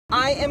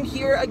I am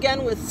here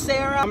again with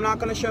Sarah. I'm not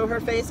gonna show her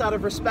face out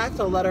of respect.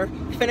 I'll let her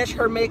finish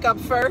her makeup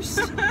first.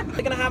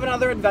 We're gonna have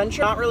another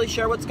adventure. Not really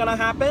sure what's gonna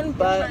happen,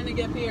 but... We're trying to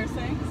get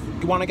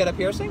piercings. You wanna get a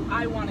piercing?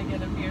 I wanna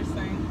get a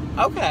piercing.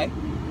 Okay.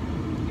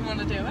 You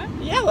wanna do it?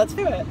 Yeah, let's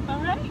do it.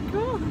 Alright,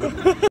 cool.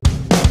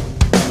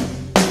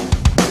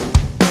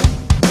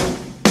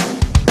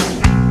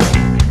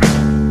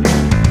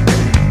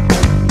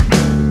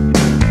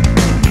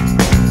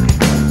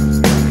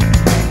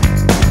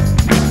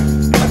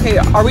 Okay,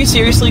 are we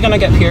seriously gonna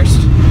get pierced?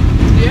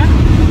 Yeah,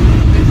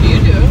 if you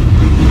do.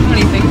 How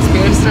many things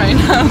pierced right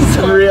now?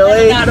 So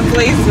really? I'm out of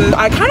places.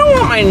 I kind of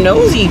want my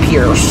nosy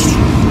pierced.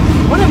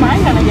 What am I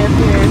gonna get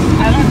pierced?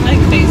 I don't like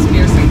face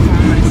piercings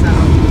on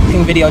myself.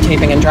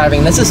 Videotaping and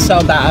driving. This is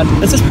so bad.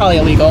 This is probably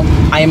illegal.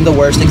 I am the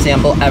worst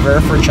example ever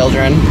for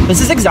children.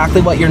 This is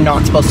exactly what you're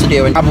not supposed to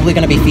do and probably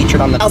going to be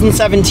featured on the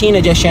 2017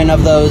 edition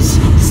of those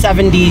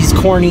 70s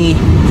corny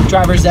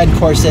driver's ed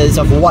courses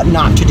of what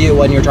not to do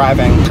when you're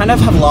driving. Kind of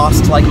have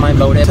lost like my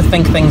motive to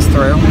think things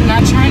through. I'm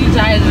not trying to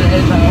die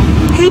today though.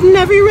 Hitting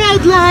every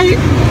red light.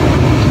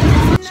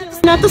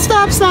 Not the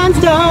stop signs,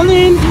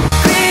 darling.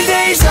 Green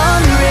Day's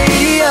on the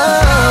radio.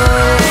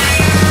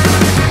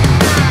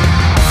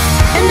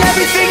 And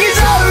everything is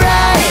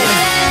alright.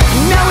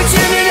 Now we're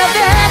turning up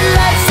the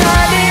headlights,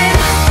 darling.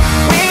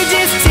 We're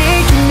just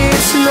taking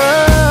it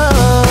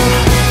slow.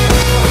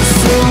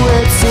 So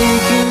we're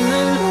taking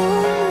it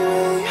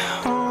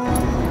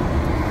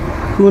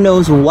away. Who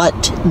knows what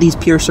these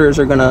piercers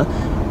are gonna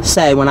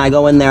say when I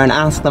go in there and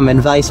ask them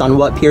advice on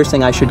what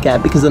piercing I should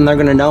get, because then they're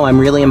gonna know I'm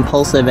really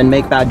impulsive and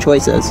make bad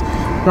choices.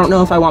 I don't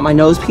know if I want my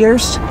nose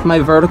pierced, my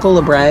vertical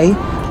labrae.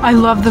 I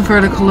love the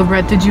vertical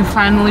labrae. Did you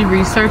finally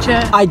research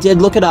it? I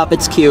did look it up,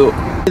 it's cute.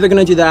 Either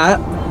gonna do that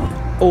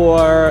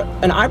or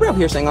an eyebrow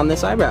piercing on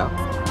this eyebrow.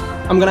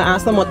 I'm gonna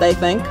ask them what they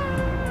think.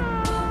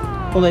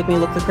 Will make me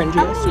look the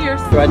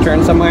cringiest. Do I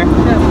turn somewhere?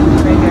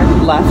 Yeah, right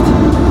here. Left?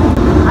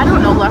 I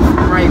don't know left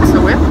from right,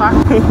 so we're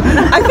fucked.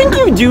 I think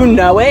you do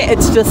know it,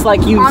 it's just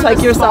like you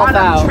psych yourself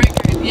out.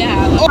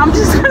 Yeah, I'm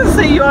just gonna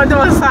say your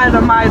door side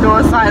or my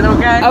door side,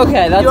 okay?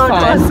 Okay, that's your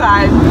fine. Your door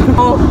side.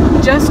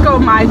 Oh, just go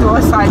my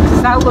door side,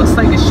 because that looks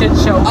like a shit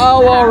show.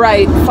 Oh,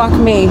 alright. Fuck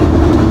me.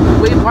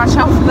 Wait, watch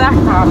out for that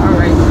car.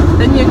 Alright.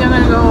 Then you're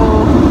gonna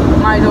go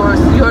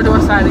your door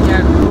side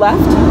again.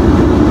 Left?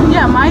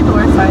 Yeah, my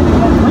door side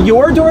again.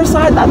 Your door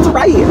side? That's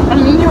right. I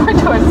mean, your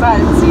door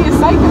side. See, you're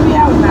psyching me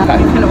out now. Okay.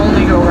 You can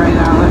only go right,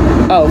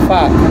 Alec. Oh,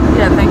 fuck.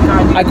 Yeah, thank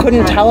God. I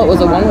couldn't tell it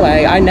was a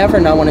one-way. I never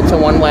know when it's a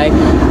one-way.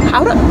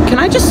 Can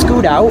I just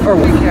scoot out? Or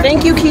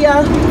thank you,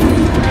 Kia.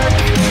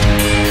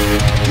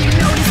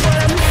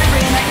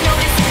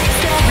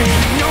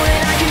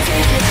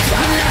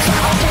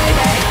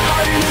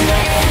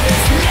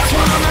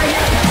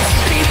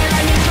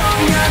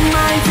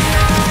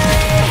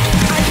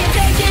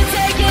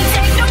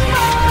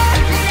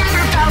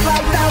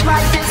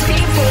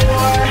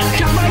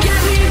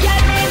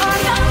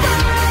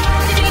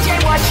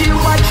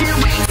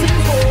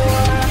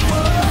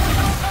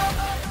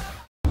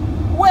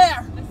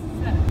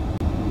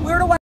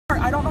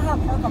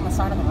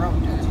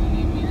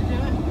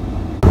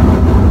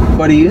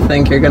 What do you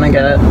think you're gonna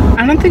get?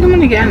 I don't think I'm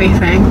gonna get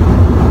anything.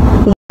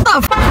 What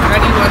the f?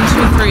 Ready, 1,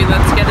 2, 3,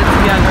 let's get it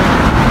together.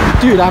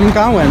 Dude, I'm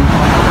going.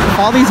 If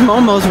all these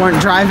momos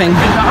weren't driving.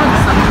 Your dog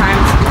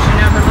sometimes, but you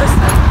never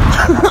listen.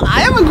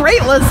 I am a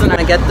great listener. I'm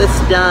gonna get this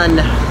done.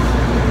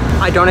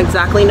 I don't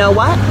exactly know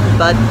what,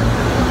 but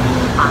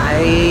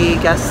I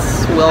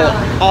guess we're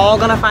all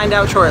gonna find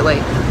out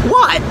shortly.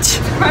 What?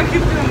 I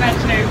can do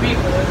imaginary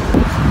people.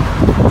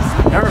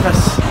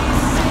 Nervous.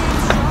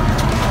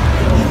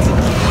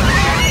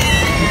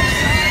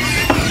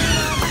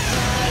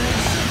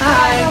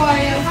 Hi. How are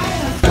you?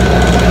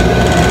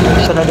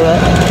 Should I do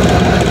it?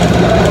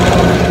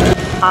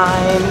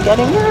 I'm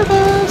getting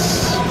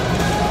nervous.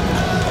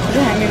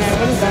 Yeah, I mean, I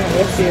would have done it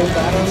with you, but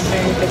I don't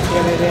think it's a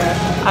good idea.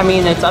 I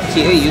mean, it's up to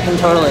you. You can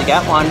totally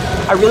get one.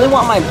 I really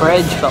want my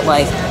bridge, but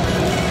like,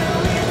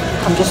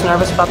 I'm just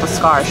nervous about the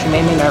scar. She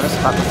made me nervous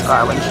about the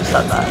scar when she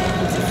said that.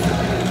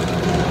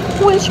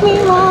 Wish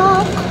me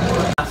luck.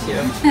 That's you.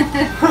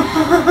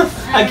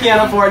 I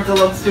can't afford to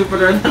look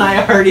stupider than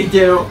I already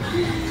do.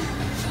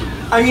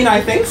 I mean,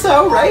 I think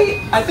so,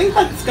 right? I think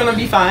that's gonna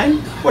be fine.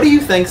 What do you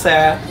think,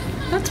 Sarah?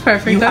 That's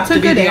perfect. You That's have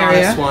a to good be the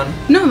area. honest one.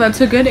 No, that's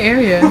a good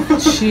area.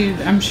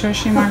 I'm sure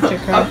she marked it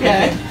correctly.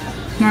 Okay.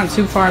 Not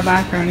too far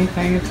back or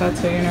anything, if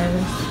that's why you're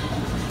nervous.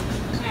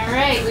 All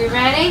right, we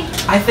ready?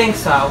 I think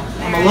so.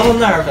 I'm a little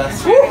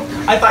nervous.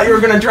 I thought you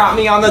were gonna drop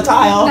me on the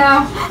tile.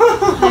 No,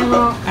 I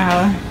won't.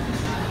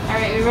 All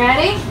right, we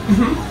ready?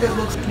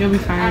 You'll be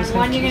fine. On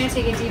 1, you're gonna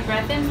take a deep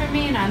breath in for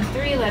me, and on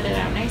 3, let it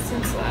out nice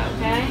and slow.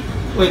 Okay?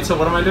 Wait, so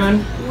what am I doing?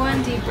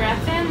 1 deep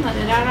breath in, let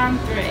it out on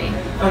 3.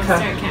 Okay.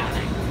 Start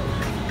counting.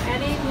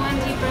 Ready? 1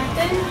 deep breath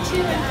in,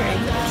 2 and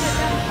 3.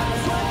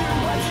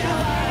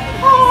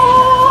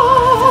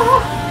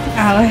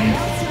 Alec,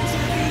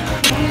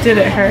 did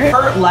it hurt?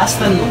 Hurt less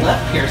than the lip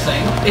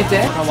piercing. It did?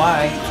 I don't know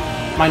why.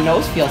 My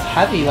nose feels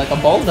heavy like a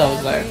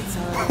bulldozer.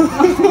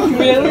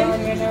 Really?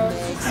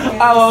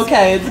 Oh,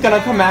 okay. It's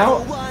gonna come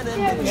out.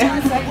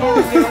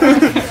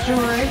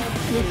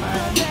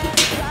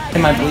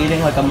 Am I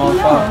bleeding like a mofo?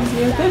 No,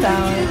 you're good,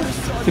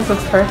 Alex. This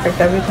looks perfect.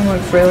 Everything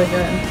looks really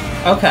good.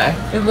 Okay.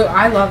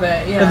 I love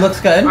it. Yeah. It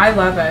looks good? I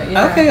love it.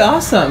 Yeah. Okay,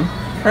 awesome.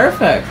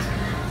 Perfect.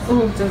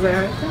 Ooh, does it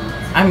hurt?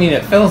 I mean,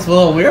 it feels a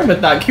little weird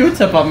with that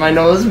Q-tip on my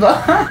nose,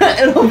 but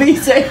it'll be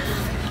safe.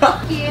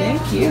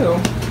 Thank you.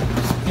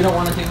 You don't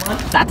want to do one?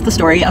 That's the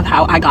story of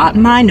how I got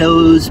my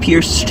nose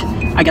pierced.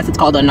 I guess it's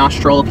called a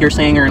nostril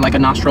piercing or like a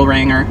nostril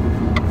ring or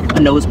a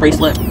nose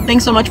bracelet.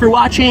 Thanks so much for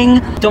watching.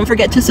 Don't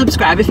forget to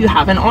subscribe if you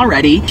haven't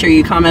already. Make sure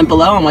you comment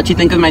below on what you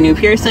think of my new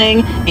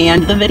piercing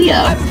and the video.